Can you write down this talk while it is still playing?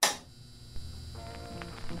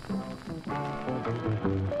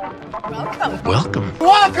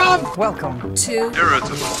Welcome to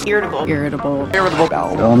Irritable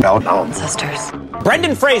Bowel Sisters.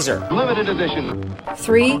 Brendan Fraser. Limited edition.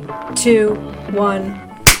 3, 2,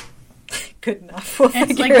 1. Good enough.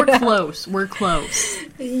 It's like we're close. We're close.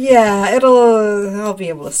 Yeah, I'll be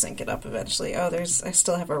able to sync it up eventually. Oh, I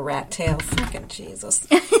still have a rat tail. Fucking Jesus.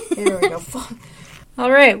 Here we go.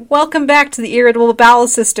 All right, welcome back to the Irritable Bowel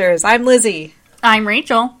Sisters. I'm Lizzie. I'm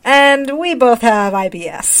Rachel. And we both have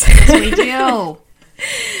IBS. Yes, we do.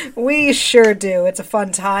 We sure do. It's a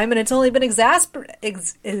fun time, and it's only been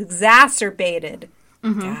exacerbated.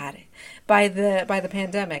 God, by the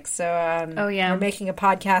pandemic. So, we're making a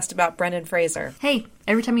podcast about Brendan Fraser. Hey,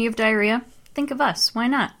 every time you have diarrhea, think of us. Why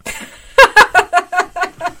not?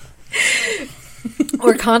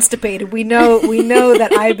 Or constipated. We know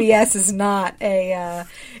that IBS is not a.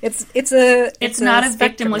 It's not a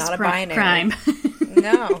spectrum, victimless not a crime.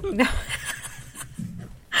 No. No.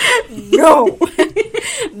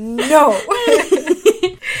 No.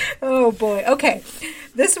 Oh boy. Okay.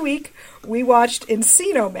 This week we watched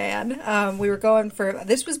Encino Man.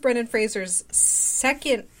 This was Brendan Fraser's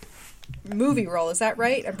second movie role. Is that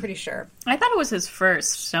right? I'm pretty sure. I thought it was his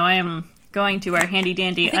first, so I am going to our handy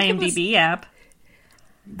dandy IMDb app.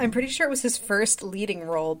 I'm pretty sure it was his first leading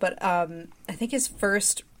role, but I think his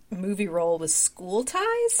first movie role was School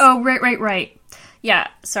Ties. Oh, right. Yeah,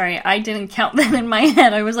 sorry, I didn't count that in my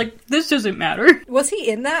head. I was like, this doesn't matter. Was he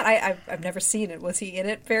in that? I've never seen it. Was he in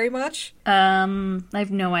it very much? I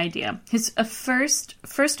have no idea. His first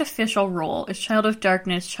official role is Child of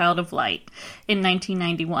Darkness, Child of Light in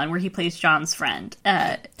 1991, where he plays John's friend.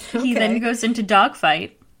 He then goes into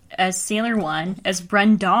Dogfight as Sailor One, as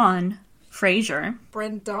Brendan Fraser.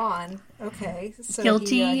 Brendan. Okay. So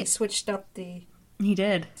Guilty. He switched up the... He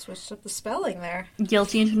did. Switched up the spelling there.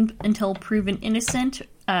 Guilty Until Proven Innocent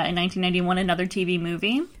in 1991, another TV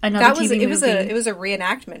movie. It was a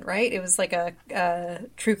reenactment, right? It was like a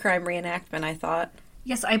true crime reenactment, I thought.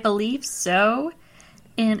 Yes, I believe so.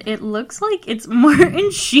 And it looks like it's Martin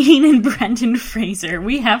Sheen and Brendan Fraser.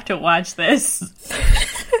 We have to watch this.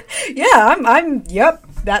 Yeah, yep.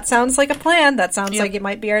 That sounds like a plan. That sounds like it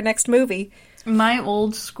might be our next movie. My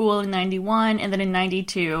Old School in 91, and then in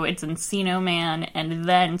 92, it's Encino Man, and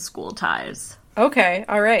then School Ties. Okay,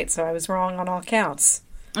 all right. So I was wrong on all counts.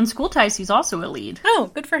 In School Ties, he's also a lead.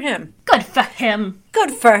 Oh, good for him. Good for him.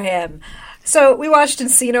 Good for him. So we watched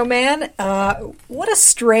Encino Man. What a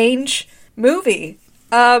strange movie.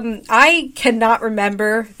 I cannot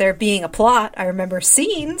remember there being a plot. I remember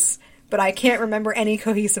scenes, but I can't remember any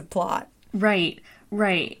cohesive plot. Right.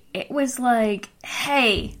 It was like,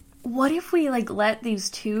 hey... what if we, let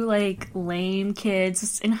these two, lame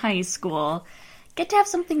kids in high school get to have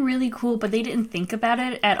something really cool, but they didn't think about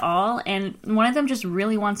it at all, and one of them just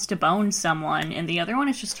really wants to bone someone, and the other one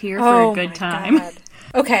is just here for a good time. God.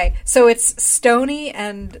 Okay, so it's Stoney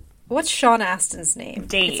and... what's Sean Astin's name?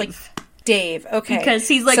 Dave. It's Dave, okay. Because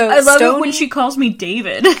he's like, so I love it when she calls me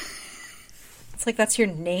David. It's like, that's your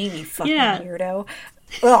name, you fucking weirdo.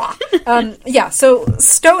 So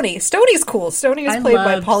Stoney's cool. Stoney is played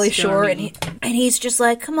by Pauly Shore, and he's just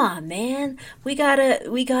like, come on, man, we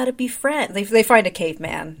gotta be friends. They find a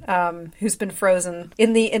caveman who's been frozen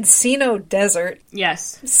in the Encino Desert.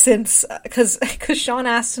 Yes, since because Sean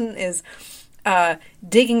Astin is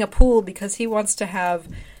digging a pool because he wants to have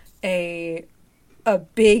a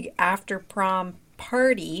big after prom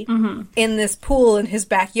party in this pool in his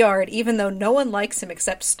backyard, even though no one likes him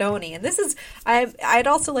except Stoney. And this is, I'd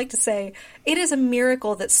also like to say, it is a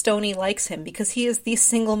miracle that Stoney likes him, because he is the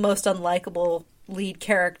single most unlikable lead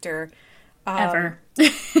character ever.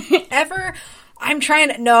 Ever.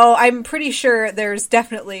 I'm pretty sure there's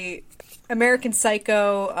definitely American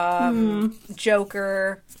Psycho,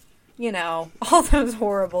 Joker, all those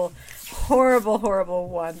horrible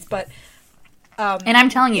ones, but and I'm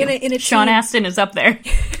telling you, Sean Astin is up there.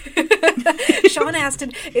 Sean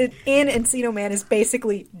Astin in Encino Man is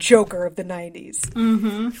basically Joker of the 90s.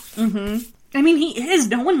 I mean, he is.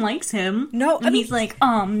 No one likes him. No, and he's like,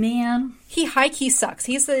 oh man. He high-key sucks.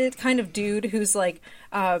 He's the kind of dude who's like,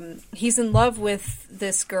 he's in love with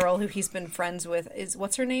this girl who he's been friends with.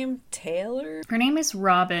 What's her name? Taylor? Her name is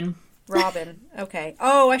Robin. Robin. Okay.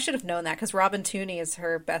 Oh, I should have known that, because Robin Tooney is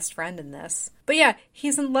her best friend in this. But yeah,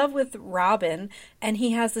 he's in love with Robin, and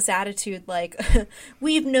he has this attitude like,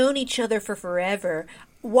 we've known each other for forever.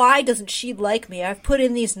 Why doesn't she like me? I've put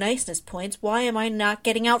in these niceness points. Why am I not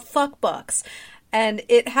getting out fuck bucks? And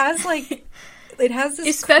it has this...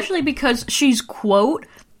 Especially because she's, quote,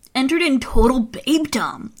 entered in total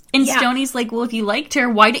babedom. And Yeah. Stoney's like, well, if you liked her,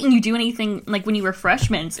 why didn't you do anything, like, when you were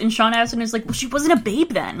freshmen? And Sean Astin is like, well, she wasn't a babe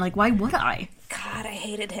then. Like, why would I? God, I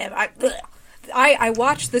hated him. I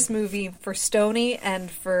watched this movie for Stoney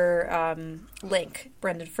and for Link,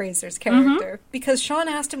 Brendan Fraser's character, because Sean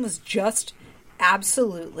Astin was just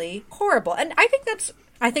absolutely horrible. And I think that's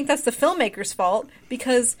the filmmaker's fault,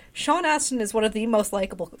 because Sean Astin is one of the most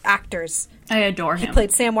likable actors. I adore him. He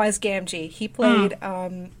played Samwise Gamgee. He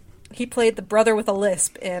played the brother with a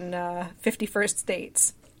lisp in 50 First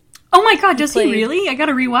Dates. Oh my god, does he really? I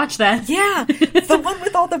gotta rewatch that. Yeah, the one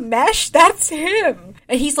with all the mesh, that's him.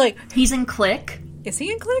 And he's like... He's in Click. Is he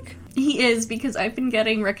in Click? He is, because I've been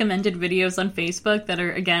getting recommended videos on Facebook that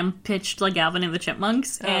are, again, pitched like Alvin and the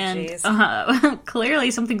Chipmunks. Oh, and clearly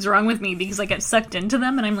something's wrong with me, because I get sucked into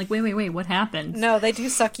them, and I'm like, wait, what happened? No, they do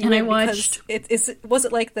suck you and in. I watched... Was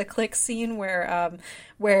it like the Click scene where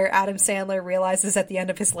Adam Sandler realizes at the end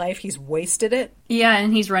of his life he's wasted it? Yeah,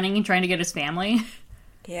 and he's running and trying to get his family.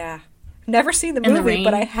 Yeah. Never seen the movie,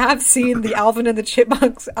 but I have seen the Alvin and the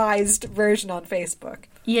Chipmunks-ized version on Facebook.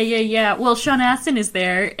 Yeah. Well, Sean Astin is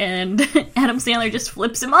there, and Adam Sandler just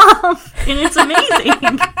flips him off, and it's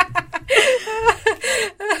amazing.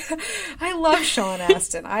 I love Sean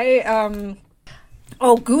Astin.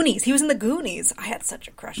 Goonies. He was in the Goonies. I had such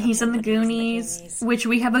a crush on him. He's in the Goonies, which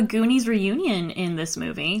we have a Goonies reunion in this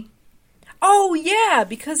movie. Oh, yeah,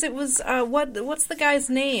 because it was, what's the guy's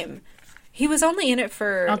name? He was only in it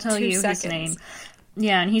for 2 seconds. I'll tell you his name.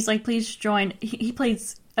 Yeah, and he's like, please join. He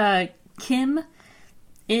plays Kim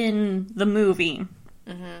in the movie.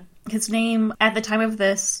 Mm-hmm. His name, at the time of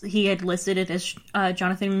this, he had listed it as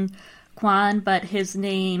Jonathan Kwan, but his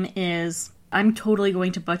name is... I'm totally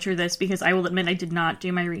going to butcher this, because I will admit I did not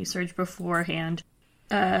do my research beforehand.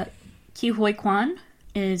 Ki Hoi Kwan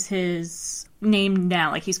is his name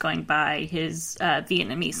now. Like, he's going by his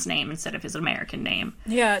Vietnamese name instead of his American name.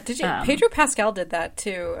 Yeah, did you? Pedro Pascal did that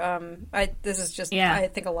too. I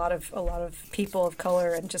think a lot of people of color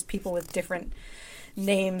and just people with different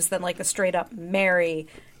names than like the straight up Mary,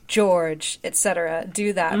 George, etc.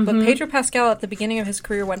 do that. Mm-hmm. But Pedro Pascal at the beginning of his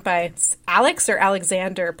career went by Alex or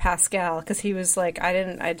Alexander Pascal, because he was like,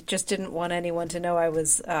 I just didn't want anyone to know I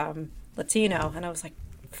was Latino, and I was like,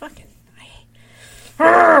 fucking,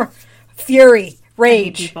 fury,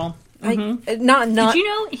 rage. People. Mm-hmm. Not. Did you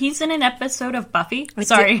know he's in an episode of Buffy?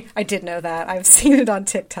 I did know that. I've seen it on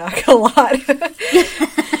TikTok a lot.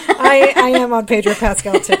 I am on Pedro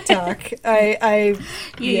Pascal TikTok.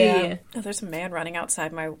 Yeah. Oh, there's a man running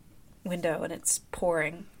outside my window, and it's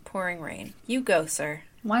pouring rain. You go, sir.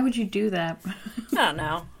 Why would you do that? I don't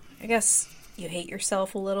know. I guess you hate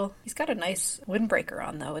yourself a little. He's got a nice windbreaker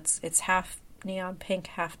on, though. It's half neon pink,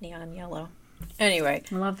 half neon yellow. Anyway,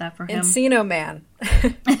 I love that for him. Encino Man.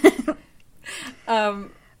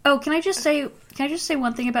 Can I just say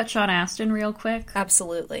one thing about Sean Astin real quick?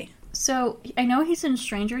 Absolutely. So I know he's in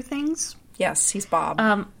Stranger Things. Yes, he's Bob.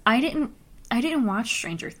 I didn't watch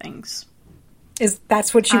Stranger Things.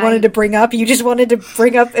 That's what you wanted to bring up? You just wanted to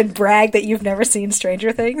bring up and brag that you've never seen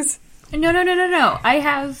Stranger Things? No. I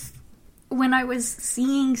have. When I was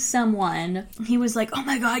seeing someone, he was like, "Oh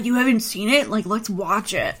my god, you haven't seen it? Like, let's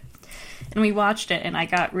watch it." And we watched it, and I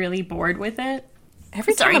got really bored with it.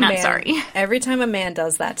 Every time a man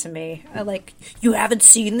does that to me, I like, you haven't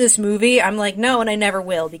seen this movie? I'm like, no, and I never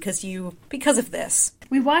will, because of this.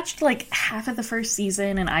 We watched, like, half of the first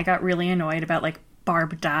season, and I got really annoyed about, like,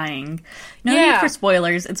 Barb dying. No need for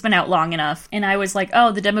spoilers, it's been out long enough. And I was like,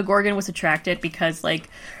 oh, the Demogorgon was attracted because, like,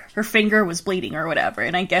 her finger was bleeding or whatever,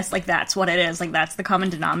 and I guess, like, that's what it is. Like, that's the common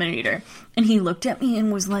denominator. And he looked at me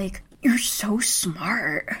and was like, you're so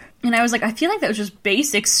smart. And I was like, I feel like that was just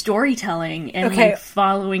basic storytelling and like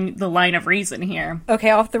following the line of reason here. Okay,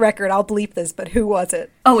 off the record, I'll bleep this, but who was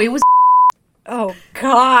it? Oh, it was... Oh,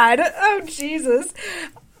 God. Oh, Jesus.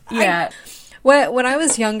 Yeah. When I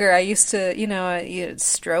was younger, I used to, you'd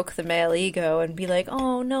stroke the male ego and be like,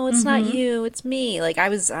 oh, no, it's not you, it's me. Like, I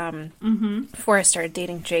was, before I started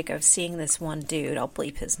dating Jake, I was seeing this one dude. I'll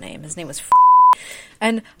bleep his name. His name was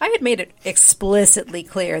and I had made it explicitly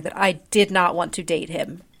clear that I did not want to date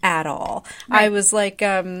him at all. Right. I was like,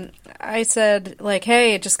 I said, like,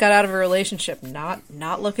 hey, I just got out of a relationship, not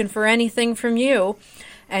looking for anything from you.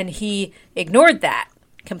 And he ignored that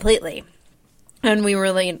completely. And we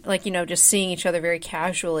were like, just seeing each other very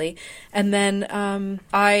casually. And then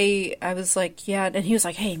I was like, yeah. And he was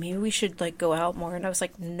like, hey, maybe we should like go out more. And I was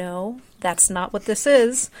like, no, that's not what this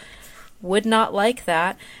is. Would not like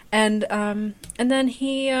that. And then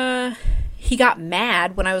he got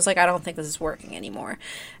mad when I was like, I don't think this is working anymore.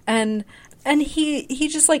 And And he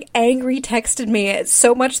just, like, angry texted me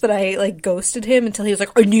so much that I, like, ghosted him until he was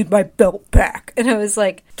like, I need my belt back. And I was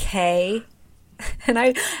like, okay. And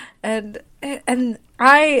I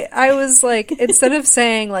was like, instead of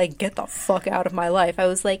saying, like, get the fuck out of my life, I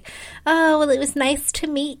was like, oh, well, it was nice to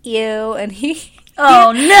meet you. And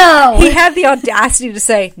oh, no! He had the audacity to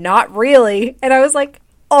say, not really. And I was like,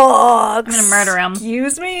 oh, I'm gonna murder him.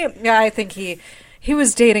 Excuse me? Yeah, I think he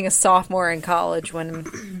was dating a sophomore in college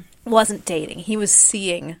when... wasn't dating. He was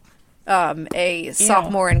seeing a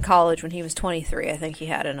sophomore in college when he was 23. I think he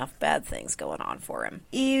had enough bad things going on for him.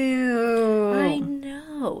 Ew. I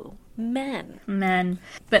know. Men.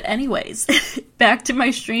 But anyways, back to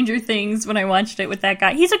my Stranger Things when I watched it with that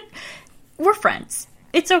guy. We're friends.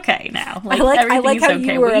 It's okay now. I like how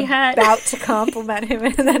okay. You were about to compliment him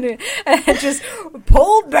and then just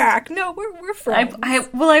pulled back. No, we're friends.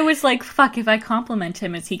 I was like, fuck, if I compliment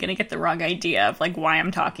him, is he going to get the wrong idea of, like, why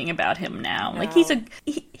I'm talking about him now? No. Like, he's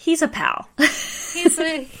a pal.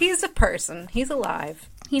 he's a person. He's alive.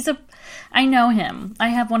 I know him. I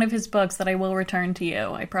have one of his books that I will return to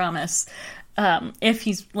you, I promise. If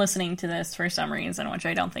he's listening to this for some reason, which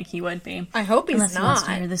I don't think he would be. I hope he's Unless not. He wants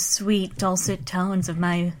to hear the sweet, dulcet tones of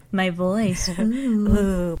my voice.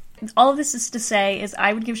 Ooh. All of this is to say is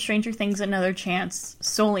I would give Stranger Things another chance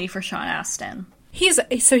solely for Sean Astin.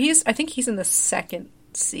 I think he's in the second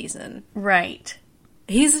season. Right.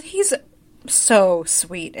 He's so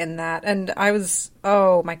sweet in that. And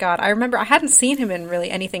oh my god, I remember I hadn't seen him in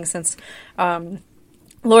really anything since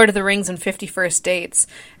Lord of the Rings and 50 First Dates,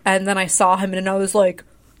 and then I saw him and I was like,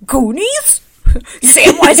 Goonies?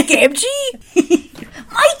 Samwise Gamgee?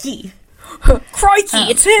 Mikey!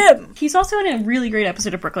 Crikey, it's him! He's also in a really great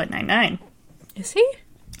episode of Brooklyn Nine-Nine. Is he?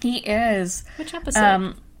 He is. Which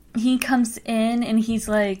episode? He comes in and he's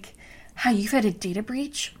like, hi, you've had a data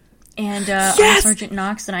breach? And yes! I'm Sergeant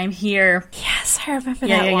Knox, and I'm here. Yes, I remember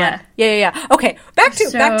that one. Yeah. Yeah. Okay, back to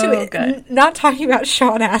it. Good. Not talking about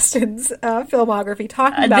Sean Astin's filmography.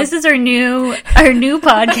 Talking about this is our new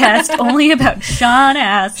podcast only about Sean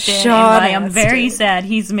Astin. I am very sad.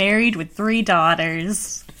 He's married with 3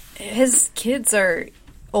 daughters. His kids are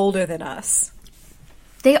older than us.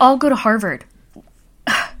 They all go to Harvard.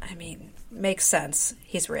 I mean, makes sense.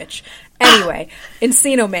 He's rich. Anyway,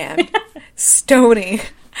 Encino Man, Stoney.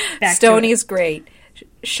 Stoney's great.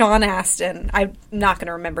 Sean Astin, I'm not going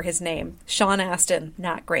to remember his name. Sean Astin,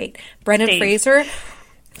 not great. Brendan Fraser.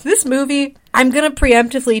 This movie, I'm going to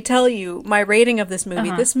preemptively tell you my rating of this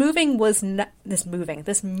movie. This movie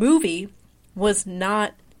was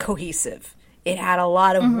not cohesive. It had a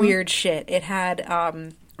lot of weird shit. It had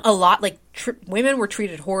a lot, like, women were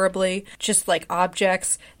treated horribly, just like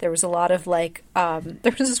objects. There was a lot of, like,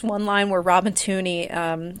 there was this one line where Robin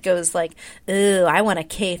Tooney goes like, ooh, I want a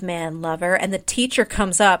caveman lover. And the teacher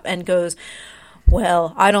comes up and goes,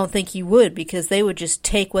 well, I don't think you would, because they would just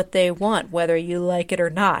take what they want, whether you like it or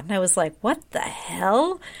not. And I was like, what the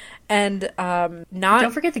hell? And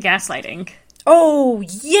don't forget the gaslighting. Oh,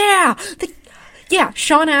 yeah! Yeah,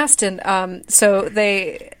 Sean Astin. So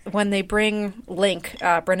when they bring Link,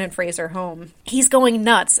 Brendan Fraser, home, he's going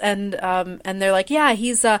nuts, and they're like, yeah,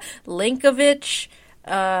 he's Linkovich.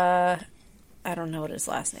 I don't know what his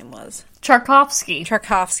last name was. Tchaikovsky.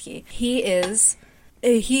 He is.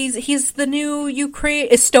 He's the new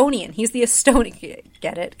Estonian. He's the Estonian.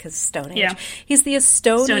 Get it? Because Stone Age. Yeah. He's the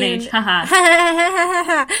Estonian. Stone Age.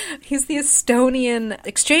 Haha. He's the Estonian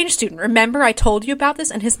exchange student. Remember, I told you about this,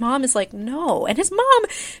 and his mom is like, no. And his mom,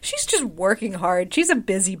 she's just working hard. She's a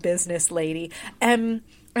busy business lady, and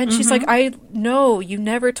she's like, I know you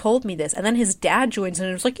never told me this. And then his dad joins in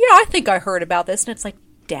and was like, yeah, I think I heard about this. And it's like,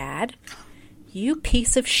 Dad, you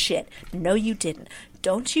piece of shit. No, you didn't.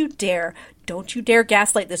 Don't you dare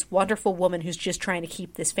gaslight this wonderful woman who's just trying to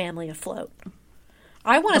keep this family afloat.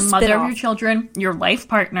 I want a spin-off. The mother of your children, your life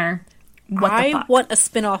partner. I want a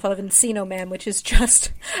spin-off of Encino Man, which is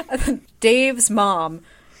just Dave's mom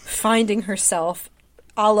finding herself,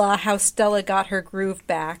 a la how Stella got her groove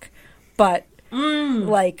back, but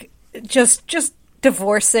like just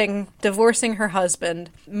divorcing her husband,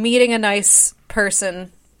 meeting a nice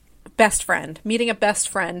person. Meeting a best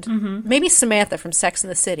friend, maybe Samantha from Sex and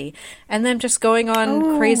the City, and then just going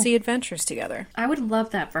on crazy adventures together. I would love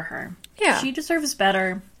that for her. Yeah. She deserves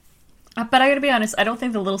better. But I gotta be honest, I don't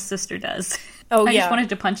think the little sister does. Oh, I just wanted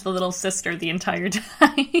to punch the little sister the entire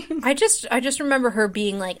time. I just remember her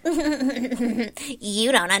being like,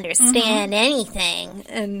 you don't understand anything.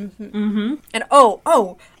 And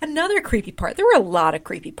another creepy part. There were a lot of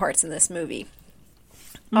creepy parts in this movie.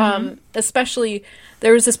 Especially,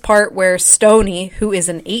 there was this part where Stoney, who is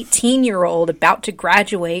an 18-year-old about to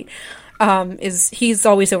graduate, he's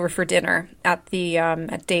always over for dinner at the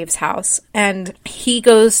at Dave's house, and he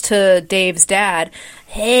goes to Dave's dad.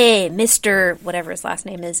 Hey, Mr. whatever his last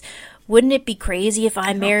name is, wouldn't it be crazy if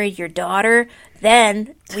I married your daughter?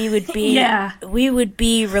 Then we would be we would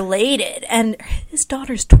be related. And his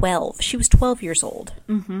daughter's 12. She was 12 years old.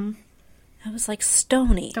 Mm-hmm. I was like,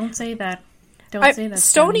 Stoney. Don't say that. Don't say that.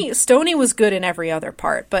 Stoney was good in every other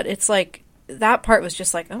part, but it's like that part was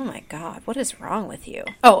just like, oh my god, what is wrong with you?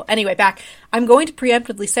 Oh, anyway, back. I'm going to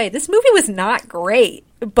preemptively say this movie was not great,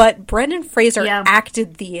 but Brendan Fraser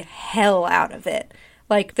acted the hell out of it.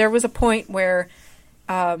 Like, there was a point where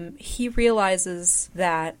he realizes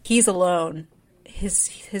that he's alone.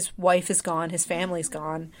 His wife is gone, his family's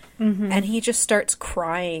gone, and he just starts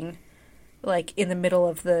crying, like, in the middle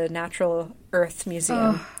of the Natural Earth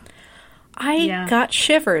Museum. I got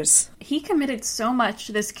shivers. He committed so much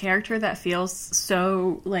to this character that feels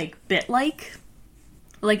so, like, bit-like.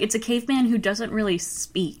 Like, it's a caveman who doesn't really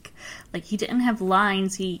speak. Like, he didn't have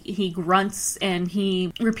lines. He grunts and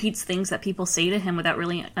he repeats things that people say to him without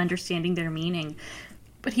really understanding their meaning.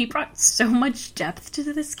 But he brought so much depth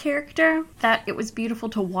to this character that it was beautiful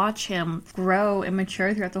to watch him grow and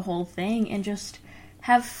mature throughout the whole thing and just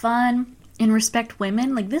have fun and respect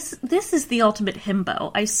women. Like, this is the ultimate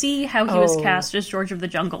himbo. I see how he was cast as George of the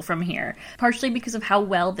Jungle from here. Partially because of how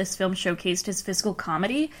well this film showcased his physical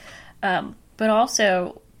comedy, but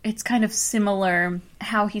also it's kind of similar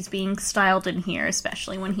how he's being styled in here,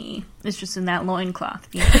 especially when he is just in that loincloth.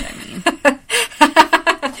 You know what I mean?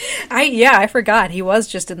 I forgot. He was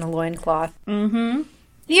just in the loincloth. Mm-hmm.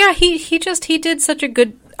 Yeah, he did such a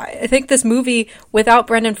good... I think this movie, without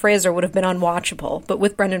Brendan Fraser, would have been unwatchable, but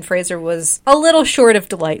with Brendan Fraser was a little short of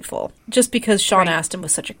delightful, just because Sean Astin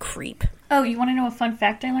was such a creep. Oh, you want to know a fun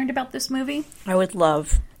fact I learned about this movie? I would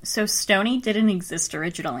love. So Stoney didn't exist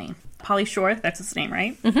originally. Pauly Shore, that's his name,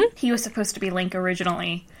 right? Mm-hmm. He was supposed to be Link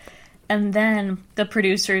originally. And then the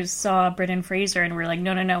producers saw Brendan Fraser and were like,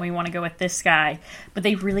 no, we want to go with this guy. But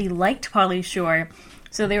they really liked Pauly Shore.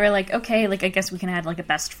 So they were like, okay, like, I guess we can add, like, a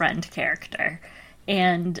best friend character.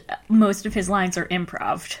 And most of his lines are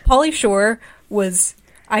improv. Pauly Shore was...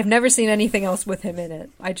 I've never seen anything else with him in it.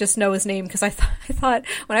 I just know his name because I thought...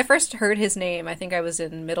 When I first heard his name, I think I was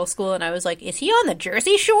in middle school, and I was like, is he on the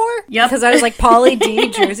Jersey Shore? Yep. Because I was like, Pauly D,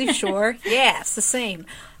 Jersey Shore. Yeah, it's the same.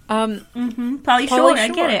 Pauly Shore,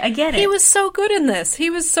 I get it. He was so good in this. He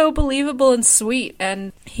was so believable and sweet,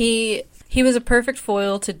 and he was a perfect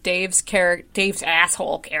foil to Dave's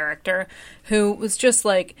asshole character, who was just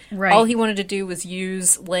like, all he wanted to do was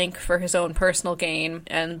use Link for his own personal gain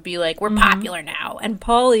and be like, we're popular now. And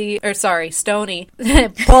Stoney,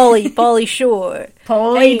 Pauly Shore.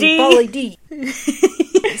 Pauly D.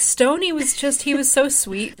 Stoney was just, he was so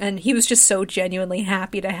sweet, and he was just so genuinely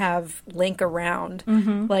happy to have Link around.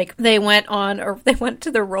 Mm-hmm. Like, they went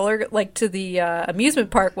to the amusement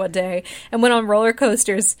park one day and went on roller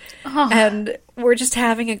coasters and were just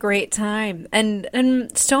having a great time.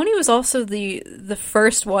 And Stoney was also the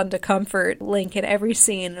first one to comfort Link in every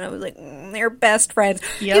scene, and I was like, they're best friends.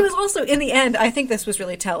 Yep. He was also, in the end, I think this was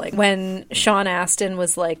really telling, when Sean Astin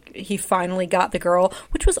was like, he finally got the girl,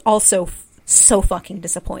 which was also so fucking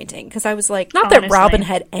disappointing, because I was like, not that Robin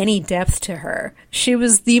had any depth to her. She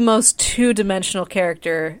was the most two-dimensional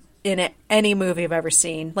character in any movie I've ever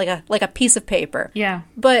seen, like a piece of paper. Yeah.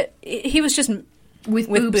 But he was just with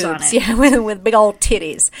boobs on it. Yeah, with big old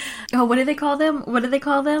titties. Oh, what do they call them?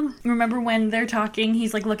 Remember when they're talking,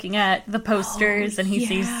 he's like looking at the posters and he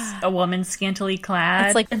sees a woman scantily clad.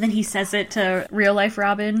 It's like, and then he says it to real life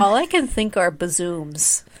Robin. All I can think are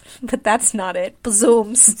bazooms. But that's not it.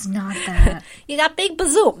 Bazooms. It's not that. You got big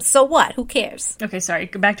bazooms. So what? Who cares? Okay, sorry.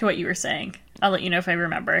 Go back to what you were saying. I'll let you know if I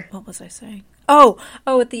remember. What was I saying? Oh,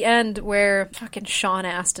 at the end where fucking Sean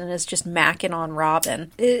Astin is just macking on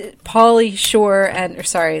Robin. Pauly Shore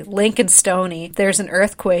Link and Stoney, there's an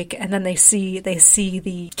earthquake, and then they see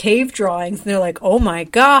the cave drawings, and they're like, oh my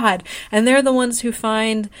god. And they're the ones who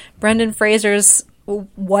find Brendan Fraser's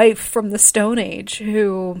wife from the Stone Age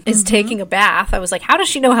who is taking a bath. I was like, how does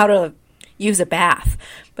she know how to use a bath?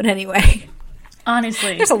 But anyway...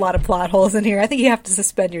 Honestly. There's a lot of plot holes in here. I think you have to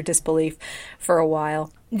suspend your disbelief for a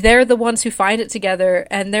while. They're the ones who find it together,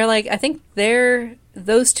 and they're like, I think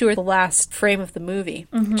those two are the last frame of the movie,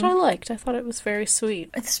 which I liked. I thought it was very sweet.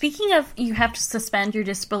 Speaking of, you have to suspend your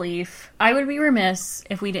disbelief, I would be remiss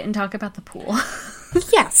if we didn't talk about the pool.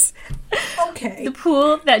 Yes. Okay. The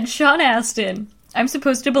pool that Sean Astin, I'm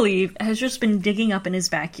supposed to believe, has just been digging up in his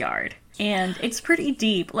backyard. And it's pretty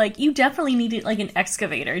deep. Like, you definitely needed, like, an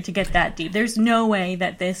excavator to get that deep. There's no way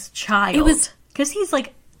that this child... Because he's,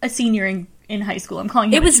 like, a senior in in high school. I'm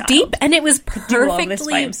calling him It was a child. deep, and it was do all this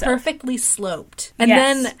by himself. perfectly sloped. And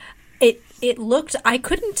Yes. then it looked, I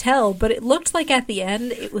couldn't tell, but it looked like at the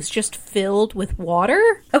end it was just filled with water.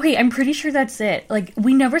 Okay, I'm pretty sure that's it. Like,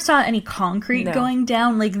 we never saw any concrete No. going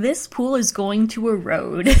down. Like, this pool is going to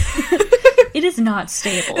erode. It is not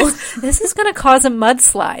stable. This is going to cause a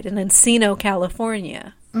mudslide in Encino,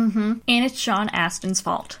 California. And it's Sean Astin's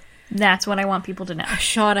fault. That's what I want people to know.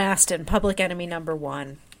 Sean Astin, public enemy number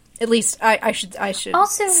one. At least I should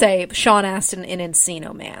Also- say Sean Astin in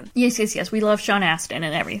Encino Man. Yes. We love Sean Astin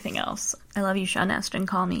and everything else. I love you, Sean Astin.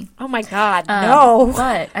 Call me. Oh my God, no!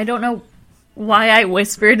 But I don't know why I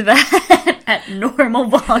whispered that at normal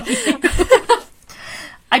volume.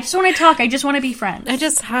 I just want to talk. I just want to be friends.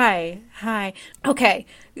 Hi. Okay,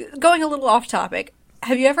 going a little off topic.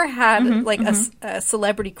 Have you ever had a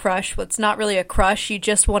celebrity crush? What's not really a crush. You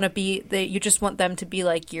just want to be. You just want them to be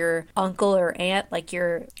like your uncle or aunt, like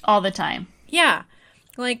your. All the time. Yeah.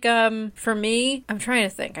 Like, for me, I'm trying to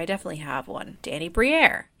think. I definitely have one. Danny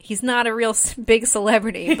Briere. He's not a real big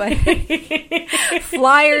celebrity, but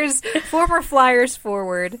former Flyers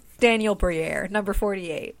forward, Daniel Briere, number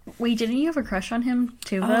 48. Wait, didn't you have a crush on him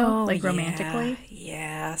too, though? Like, romantically?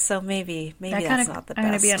 Yeah, so maybe That that's not the best.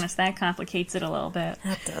 I'm going to be honest, that complicates it a little bit.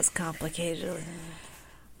 That does complicate it.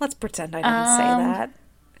 Let's pretend I didn't say that.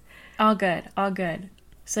 All good.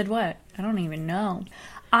 Said what? I don't even know.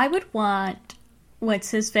 I would want...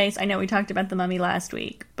 What's his face? I know we talked about the Mummy last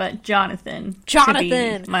week, but Jonathan. To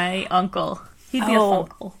be my uncle. He'd be a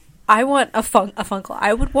funkle. I want a funkle.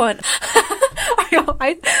 I would want...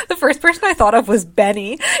 the first person I thought of was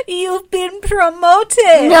Benny. You've been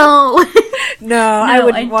promoted! No! No, I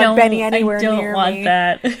wouldn't want Benny anywhere near me. I don't want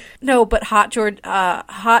that. No, but hot George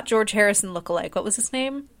Harrison lookalike. What was his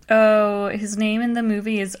name? Oh, his name in the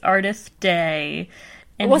movie is Ardith Day.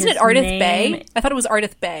 And Wasn't it Ardith Bay? I thought it was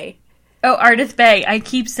Ardith Bay. Oh, Ardith Bay. I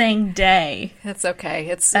keep saying Day. That's okay.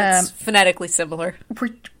 It's phonetically similar.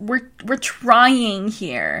 We're trying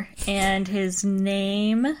here, and his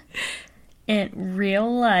name in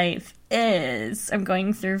real life is... I'm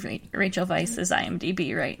going through Rachel Weisz's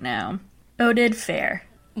IMDb right now. Oded Fair.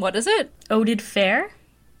 What is it? Oded Fair.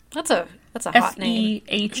 That's a hot name.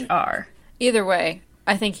 Fehr. Either way,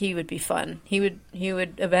 I think he would be fun. He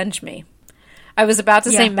would avenge me. I was about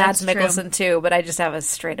to say Mads Mikkelsen too, but I just have a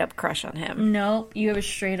straight up crush on him. Nope, you have a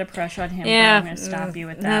straight up crush on him. Yeah, I'm going to stop you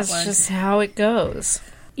with that that's one. That's just how it goes.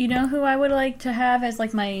 You know who I would like to have as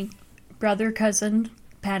like my brother cousin?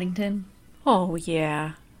 Paddington. Oh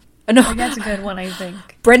yeah, no, that's a good one. I think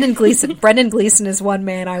Brendan Gleeson. Brendan Gleeson is one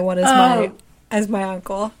man I want as my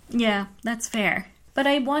uncle. Yeah, that's fair. But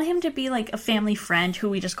I want him to be like a family friend who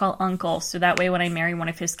we just call uncle, so that way when I marry one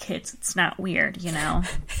of his kids, it's not weird, you know?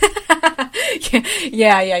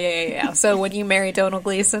 Yeah. So when you marry Donald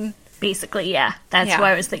Gleeson? Basically, yeah. That's who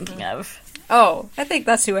I was thinking of. Oh, I think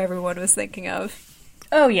that's who everyone was thinking of.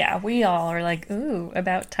 Oh, yeah. We all are like, ooh,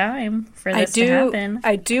 about time for this to happen.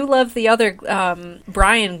 I do love the other,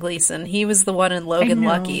 Brian Gleeson. He was the one in Logan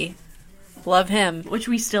Lucky. Love him. Which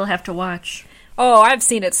we still have to watch. Oh, I've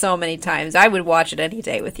seen it so many times. I would watch it any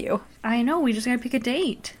day with you. I know. We just gotta pick a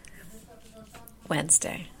date.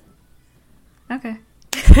 Wednesday. Okay.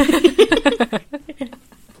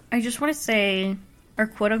 I just want to say, our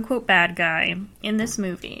quote-unquote bad guy in this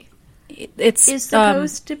movie is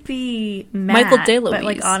supposed to be Matt, Michael DeLuise. But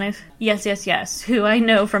like honest, yes, who I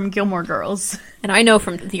know from Gilmore Girls, and I know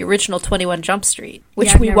from the original 21 Jump Street,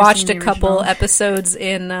 which we watched a couple episodes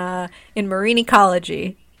in Marine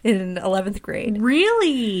Ecology. In 11th grade.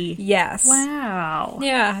 Really? Yes. Wow.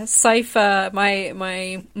 Yeah. Saif,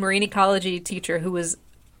 my marine ecology teacher, who was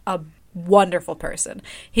a wonderful person.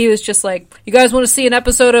 He was just like, you guys want to see an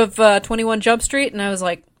episode of 21 Jump Street? And I was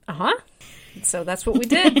like, uh-huh. So that's what we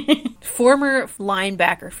did. Former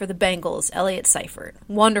linebacker for the Bengals, Elliot Seifert.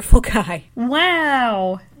 Wonderful guy.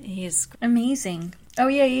 Wow. He's amazing. Oh,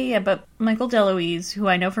 yeah. But Michael DeLuise, who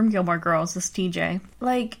I know from Gilmore Girls, is TJ.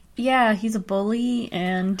 Like... Yeah, he's a bully,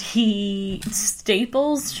 and he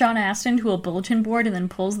staples Sean Astin to a bulletin board and then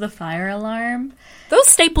pulls the fire alarm. Those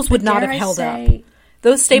staples would not have held up.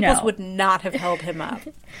 Those staples would not have held him up.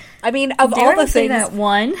 I mean, of all the things... that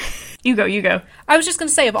one? You go. I was just going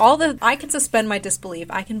to say, of all the... I can suspend my disbelief.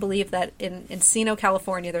 I can believe that in Encino,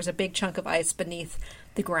 California, there's a big chunk of ice beneath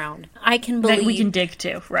the ground. I can believe... That we can dig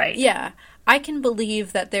to, right. Yeah. I can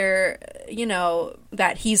believe that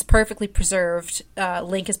that he's perfectly preserved.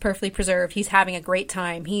 Link is perfectly preserved. He's having a great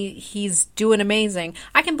time. He's doing amazing.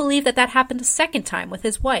 I can believe that happened a second time with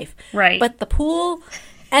his wife. Right. But the pool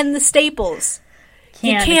and the staples,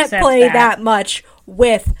 you can't play that much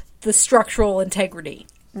with the structural integrity.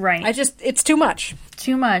 Right. It's too much.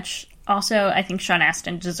 Too much. Also, I think Sean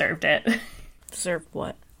Astin deserved it. Deserved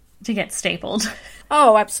what? To get stapled.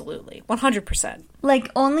 Oh, absolutely. 100%.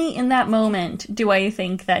 Like, only in that moment do I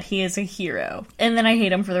think that he is a hero. And then I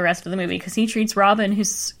hate him for the rest of the movie, because he treats Robin,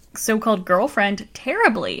 his so-called girlfriend,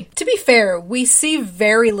 terribly. To be fair, we see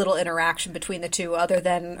very little interaction between the two, other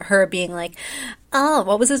than her being like, oh,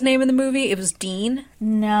 what was his name in the movie? It was Dean?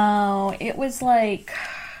 No, it was like...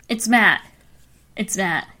 It's Matt. It's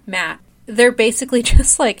Matt. Matt. They're basically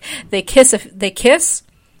just like, they kiss,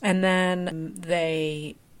 and then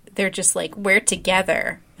they're just like, we're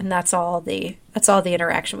together, and that's all the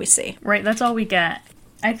interaction we see. Right, that's all we get.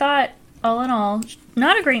 I thought, all in all,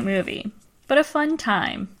 not a great movie, but a fun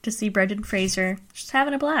time to see Brendan Fraser just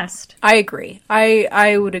having a blast. I agree.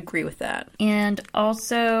 I would agree with that. And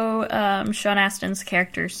also, Sean Astin's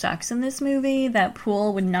character sucks in this movie. That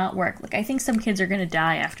pool would not work. Like, I think some kids are going to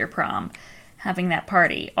die after prom, having that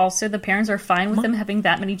party. Also, the parents are fine with him having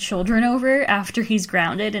that many children over after he's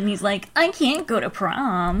grounded, and he's like, I can't go to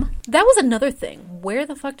prom. That was another thing. Where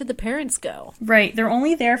the fuck did the parents go? Right, they're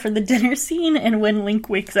only there for the dinner scene and when Link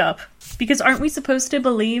wakes up. Because aren't we supposed to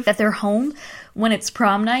believe that they're home when it's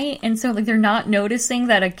prom night? And so, like, they're not noticing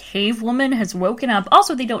that a cave woman has woken up.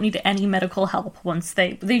 Also, they don't need any medical help once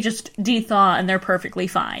they just de-thaw and they're perfectly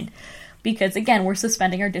fine. Because, again, we're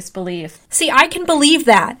suspending our disbelief. See, I can believe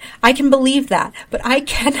that. But I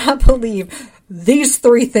cannot believe these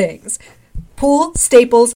three things. Pool,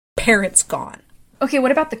 Staples, parents gone. Okay,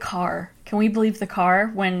 what about the car? Can we believe the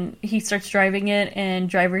car when he starts driving it in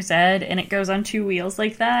driver's ed and it goes on two wheels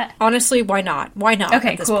like that? Honestly, why not? Why not?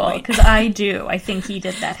 Okay, cool. Because I do. I think he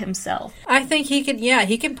did that himself. I think he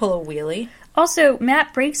can pull a wheelie. Also,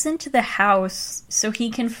 Matt breaks into the house so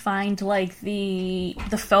he can find, like, the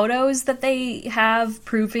photos that they have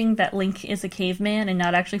proving that Link is a caveman and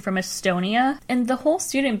not actually from Estonia. And the whole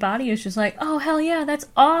student body is just like, oh, hell yeah, that's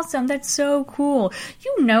awesome, that's so cool.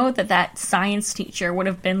 You know that science teacher would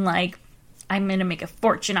have been like, I'm going to make a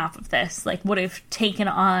fortune off of this, like, would have taken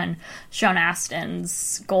on Sean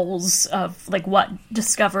Astin's goals of, like, what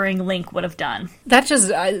discovering Link would have done. That just,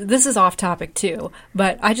 this is off topic too,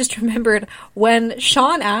 but I just remembered when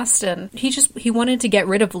Sean Astin, he wanted to get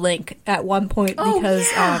rid of Link at one point because,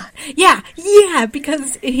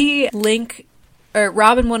 because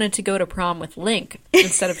Robin wanted to go to prom with Link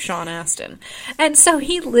instead of Sean Astin. And so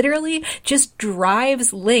he literally just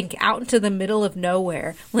drives Link out into the middle of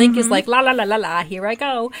nowhere. Link is like, la la la la la, here I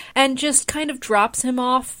go. And just kind of drops him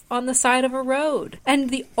off on the side of a road. And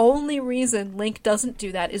the only reason Link doesn't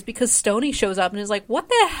do that is because Stoney shows up and is like, what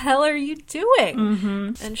the hell are you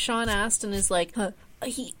doing? And Sean Astin is like,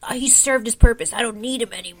 he served his purpose. I don't need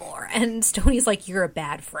him anymore. And Stoney's like, you're a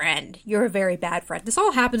bad friend. You're a very bad friend. This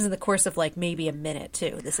all happens in the course of, like, maybe a minute,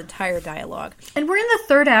 too. This entire dialogue. And we're in the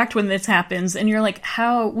third act when this happens, and you're like,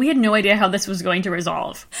 we had no idea how this was going to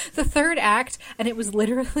resolve. The third act, and it was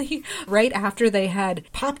literally right after they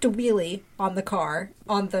had popped a wheelie on the car,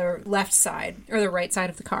 on the left side, or the right side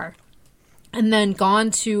of the car, and then gone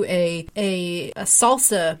to a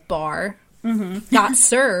salsa bar, got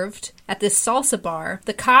served at this salsa bar.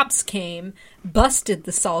 The cops came, busted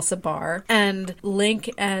the salsa bar, and Link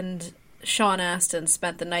and Sean Astin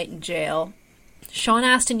spent the night in jail. Sean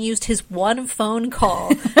Astin used his one phone call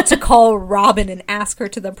to call Robin and ask her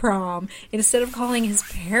to the prom instead of calling his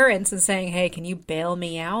parents and saying, hey, can you bail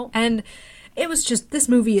me out? And it was just, this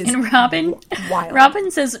movie is wild.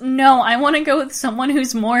 Robin says, no, I want to go with someone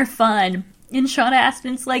who's more fun. And Sean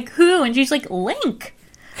Astin's like, who? And she's like, Link.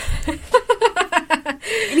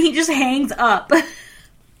 And he just hangs up.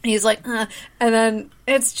 He's like, and then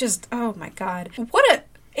it's just, oh my god.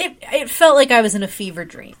 It felt like I was in a fever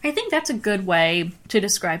dream. I think that's a good way to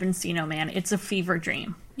describe Encino Man. It's a fever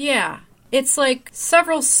dream. Yeah. It's like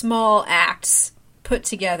several small acts put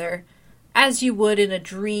together, as you would in a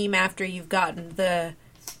dream after you've gotten the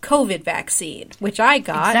COVID vaccine, which I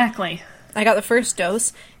got. Exactly. I got the first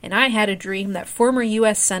dose, and I had a dream that former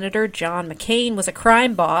U.S. Senator John McCain was a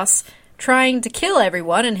crime boss trying to kill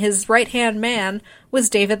everyone, and his right-hand man was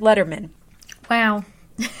David Letterman. Wow.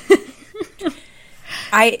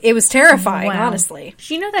 It was terrifying, honestly.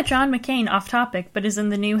 Do you know that John McCain, off topic, but is in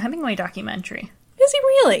the new Hemingway documentary? Is he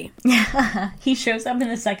really? Yeah. He shows up in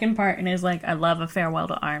the second part and is like, I love A Farewell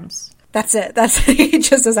to Arms. That's it. He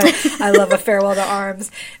just says, I love A Farewell to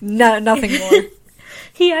Arms. No, nothing more.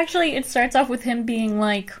 He actually, it starts off with him being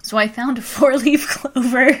like, so I found a 4-leaf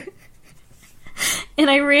clover and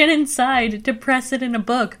I ran inside to press it in a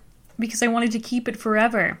book because I wanted to keep it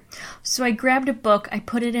forever. So I grabbed a book, I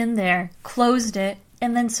put it in there, closed it,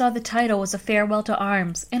 and then saw the title was A Farewell to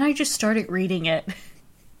Arms, and I just started reading it.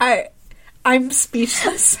 I'm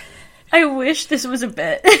speechless. I wish this was a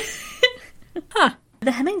bit.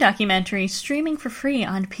 The Hemming documentary streaming for free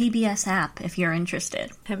on PBS app if you're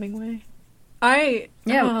interested. Hemingway. It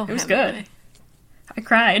was good. I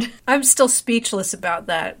cried. I'm still speechless about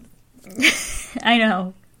that. I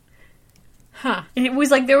know. Huh. It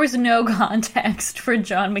was like there was no context for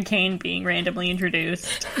John McCain being randomly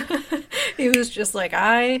introduced. He was just like,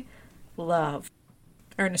 I love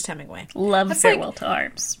Ernest Hemingway. Love That's Farewell to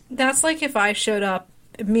Arms. That's like if I showed up,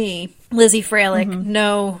 me, Lizzie Freilich,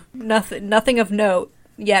 nothing of note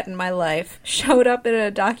yet in my life, showed up in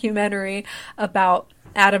a documentary about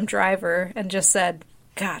Adam Driver and just said,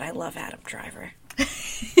 God, I love Adam Driver.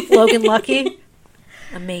 Logan Lucky,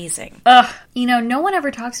 amazing. No one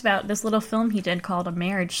ever talks about this little film he did called A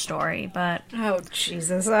Marriage Story, but... Oh,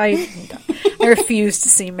 Jesus. I refused to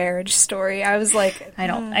see Marriage Story. I was like...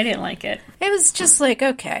 I didn't like it. It was just like,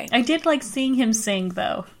 okay. I did like seeing him sing,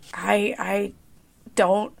 though. I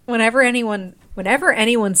don't... Whenever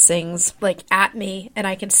anyone sings, like, at me, and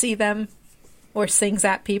I can see them, or sings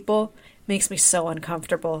at people, it makes me so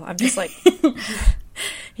uncomfortable. I'm just like...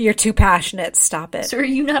 You're too passionate. Stop it. So are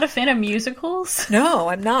you not a fan of musicals? No,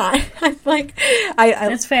 I'm not. I'm like...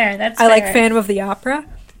 That's fair. I like Phantom of the Opera.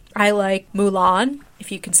 I like Mulan,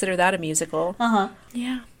 if you consider that a musical. Uh-huh.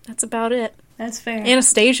 Yeah, that's about it. That's fair.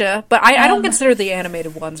 Anastasia, but I don't consider the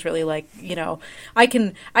animated ones really like, I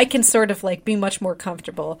can sort of like be much more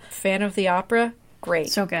comfortable. Phantom of the Opera, great.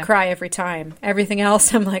 So good. Cry every time. Everything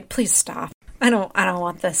else, I'm like, please stop. I don't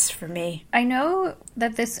want this for me. I know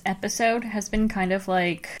that this episode has been kind of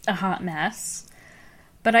like a hot mess,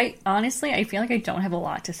 but I feel like I don't have a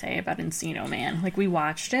lot to say about Encino Man. Like, we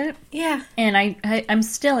watched it. Yeah. And I'm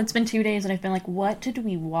still, it's been 2 days and I've been like, what did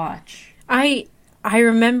we watch? I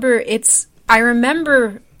remember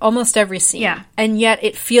almost every scene. Yeah. And yet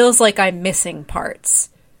it feels like I'm missing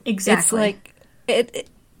parts. Exactly. It's like,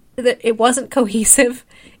 it wasn't cohesive.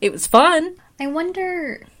 It was fun. I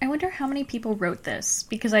wonder how many people wrote this,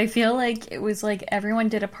 because I feel like it was like everyone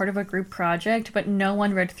did a part of a group project, but no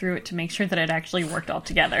one read through it to make sure that it actually worked all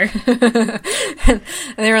together. And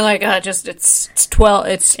they were like, it's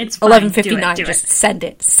 11:59. Just send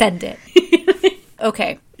it.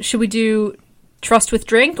 Okay, should we do trust with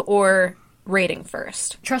drink or rating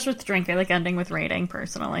first? Trust with drink. I like ending with rating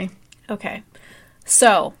personally. Okay,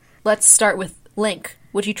 so let's start with Link.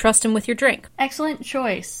 Would you trust him with your drink? Excellent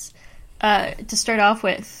choice. To start off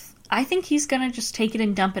with, I think he's gonna just take it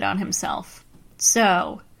and dump it on himself.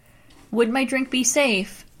 So, would my drink be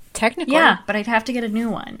safe? Technically. Yeah, but I'd have to get a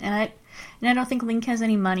new one. And I don't think Link has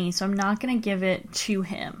any money, so I'm not gonna give it to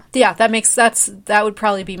him. Yeah, that would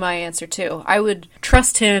probably be my answer too. I would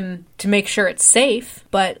trust him to make sure it's safe,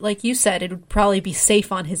 but like you said, it would probably be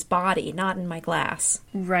safe on his body, not in my glass.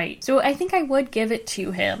 Right. So I think I would give it to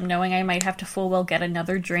him, knowing I might have to full well get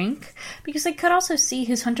another drink, because I could also see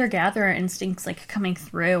his hunter-gatherer instincts like coming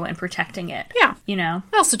through and protecting it. Yeah.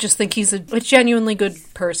 I also just think he's a genuinely good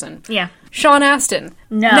person. Yeah. Sean Astin.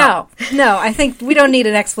 No, I think we don't need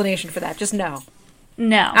an explanation for that. Just no.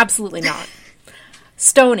 No. Absolutely not.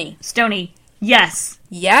 Stoney. Yes.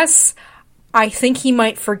 Yes. I think he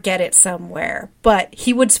might forget it somewhere, but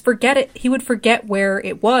he would forget it. He would forget where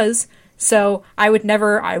it was, so I would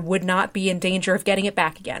not be in danger of getting it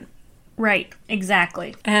back again. Right,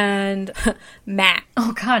 exactly. And Matt.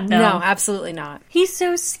 Oh God, no. No, absolutely not. He's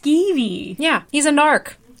so skeevy. Yeah, he's a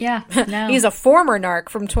narc. Yeah, no. He's a former narc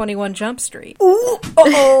from 21 Jump Street. Ooh,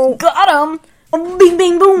 uh-oh. Got him. Oh, bing,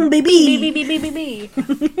 bing, boom, baby.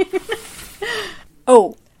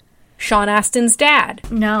 Oh, Sean Astin's dad.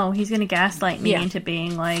 No, he's gonna gaslight me into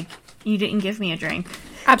being like, you didn't give me a drink.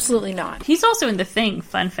 Absolutely not. He's also in The Thing,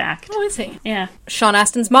 fun fact. Oh, is he? Yeah. Sean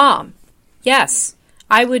Astin's mom. Yes.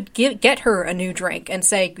 I would get her a new drink and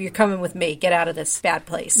say, you're coming with me. Get out of this bad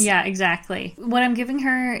place. Yeah, exactly. What I'm giving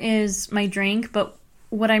her is my drink, but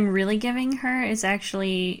what I'm really giving her is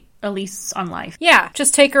actually a lease on life. Yeah,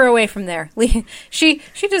 just take her away from there. She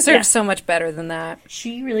deserves so much better than that.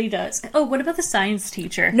 She really does. Oh, what about the science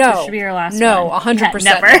teacher? No. This should be our last one. 100%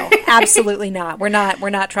 never. No. Absolutely not. We're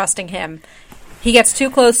not trusting him. He gets too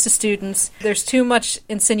close to students. There's too much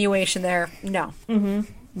insinuation there. No. Mm-hmm.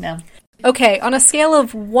 No. Okay, on a scale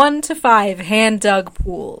of 1 to 5 hand-dug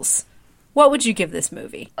pools, what would you give this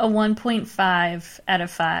movie? A 1.5 out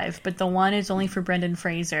of 5, but the 1 is only for Brendan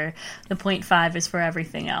Fraser. The 0.5 is for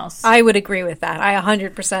everything else. I would agree with that. I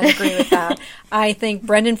 100% agree with that. I think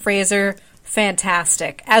Brendan Fraser,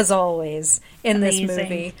 fantastic, as always, in this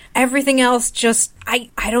movie. Everything else just,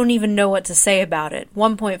 I don't even know what to say about it.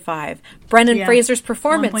 1.5. Brendan Fraser's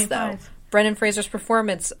performance, 1.5. though. Brendan Fraser's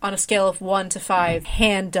performance on a scale of 1 to 5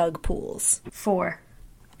 hand-dug pools. 4.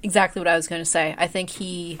 Exactly what I was going to say. I think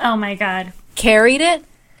he... Oh my God. Carried it.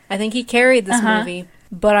 I think he carried this movie.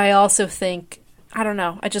 But I also think, I don't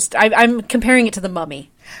know, I'm comparing it to The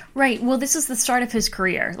Mummy. Right. Well, this is the start of his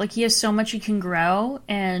career. Like, he has so much he can grow,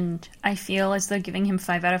 and I feel as though giving him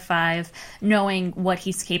 5 out of 5, knowing what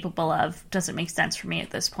he's capable of, doesn't make sense for me at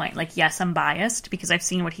this point. Like, yes, I'm biased because I've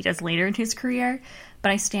seen what he does later in his career,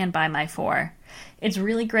 but I stand by my 4. It's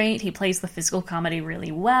really great. He plays the physical comedy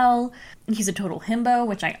really well. He's a total himbo,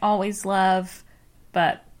 which I always love,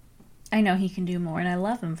 but I know he can do more, and I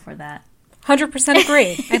love him for that. 100%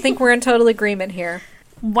 agree. I think we're in total agreement here.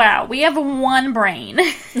 Wow, we have one brain.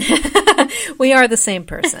 We are the same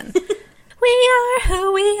person. We are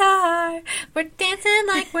who we are. We're dancing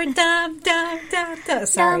like we're dumb, dumb, dumb, dumb.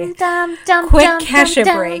 Sorry. Dum, dum, Quick dum, Kesha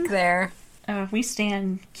dum, break there. We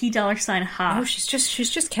stand Key $sign ha. Oh, she's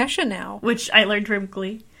just Kesha now. Which I learned from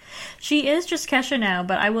Glee. She is just Kesha now,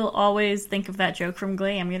 but I will always think of that joke from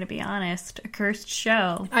Glee. I'm going to be honest. A cursed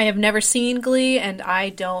show. I have never seen Glee, and I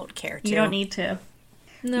don't care to. You don't need to.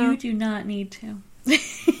 No. You do not need to.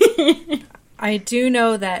 I do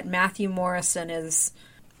know that Matthew Morrison is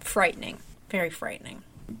frightening. Very frightening.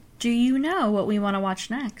 Do you know what we want to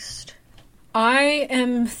watch next? I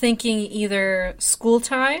am thinking either School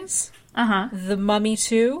Ties, The Mummy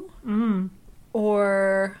 2,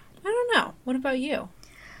 or I don't know. What about you?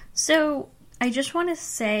 So, I just want to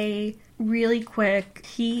say really quick,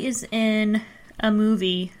 he is in a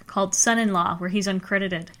movie called Son-in-Law, where he's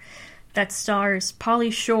uncredited, that stars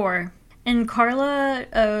Pauly Shore and Carla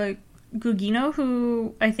Gugino,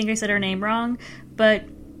 who I think I said her name wrong, but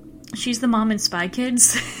she's the mom in Spy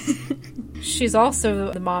Kids. She's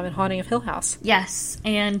also the mom in Haunting of Hill House. Yes,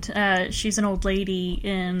 and she's an old lady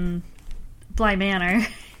in Bly Manor.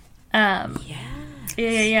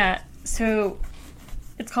 Yeah. So,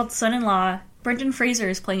 it's called Son-in-Law. Brendan Fraser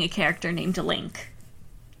is playing a character named Link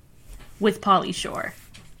with Pauly Shore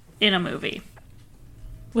in a movie.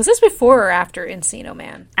 Was this before or after Encino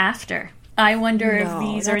Man? After. I wonder if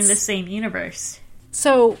these are in the same universe.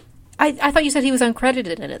 So, I thought you said he was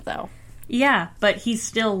uncredited in it, though. Yeah, but he's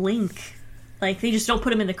still Link. Like, they just don't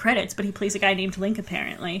put him in the credits, but he plays a guy named Link,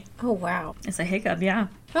 apparently. Oh, wow. It's a hiccup, yeah.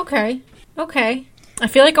 Okay. I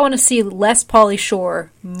feel like I want to see less Pauly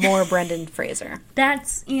Shore, more Brendan Fraser.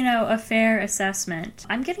 That's, a fair assessment.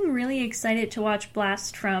 I'm getting really excited to watch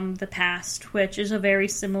Blast from the Past, which is a very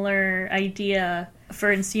similar idea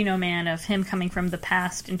for Encino Man of him coming from the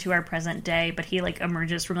past into our present day, but he,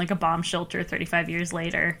 emerges from, a bomb shelter 35 years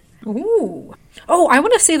later. Ooh. Oh, I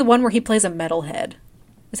want to see the one where he plays a metalhead.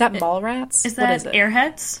 Is that Mallrats? Is that what is it?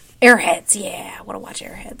 Airheads? Airheads, yeah. I want to watch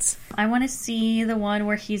Airheads. I want to see the one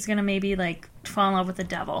where he's going to maybe, fall in love with the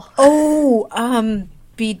devil. Oh,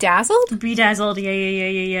 Bedazzled? Bedazzled,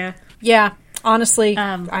 yeah. Yeah, honestly,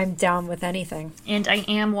 I'm down with anything. And I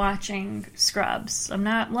am watching Scrubs. I'm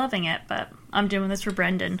not loving it, but I'm doing this for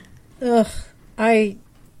Brendan. Ugh.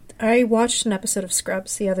 I watched an episode of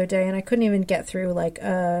Scrubs the other day, and I couldn't even get through,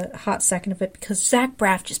 a hot second of it, because Zach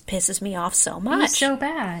Braff just pisses me off so much. He's so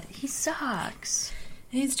bad. He sucks.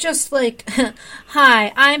 He's just like,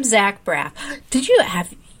 hi, I'm Zach Braff.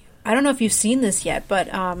 I don't know if you've seen this yet, but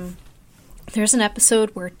there's an episode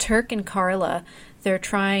where Turk and Carla, they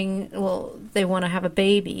want to have a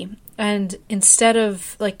baby. And instead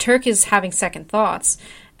of, Turk is having second thoughts.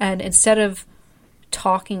 And instead of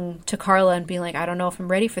talking to Carla and being like, I don't know if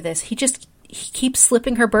I'm ready for this, he keeps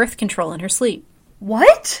slipping her birth control in her sleep.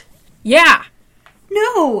 What? Yeah.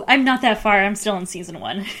 No, I'm not that far. I'm still in season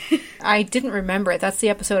 1. I didn't remember it. That's the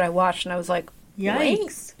episode I watched, and I was like,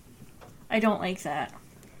 yikes. I don't like that.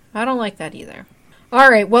 I don't like that either. All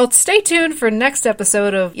right, well, stay tuned for next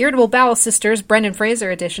episode of Irritable Bowel Sisters, Brendan Fraser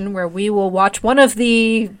edition, where we will watch one of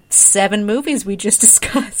the 7 movies we just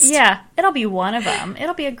discussed. Yeah, it'll be one of them.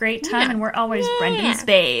 It'll be a great time, and we're always Brendan's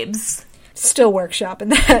babes. Still workshopping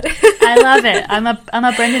that. I love it. I'm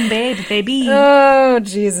a Brendan babe, baby. Oh,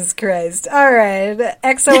 Jesus Christ. All right,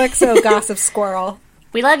 XOXO Gossip Squirrel.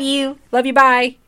 We love you. Love you, bye.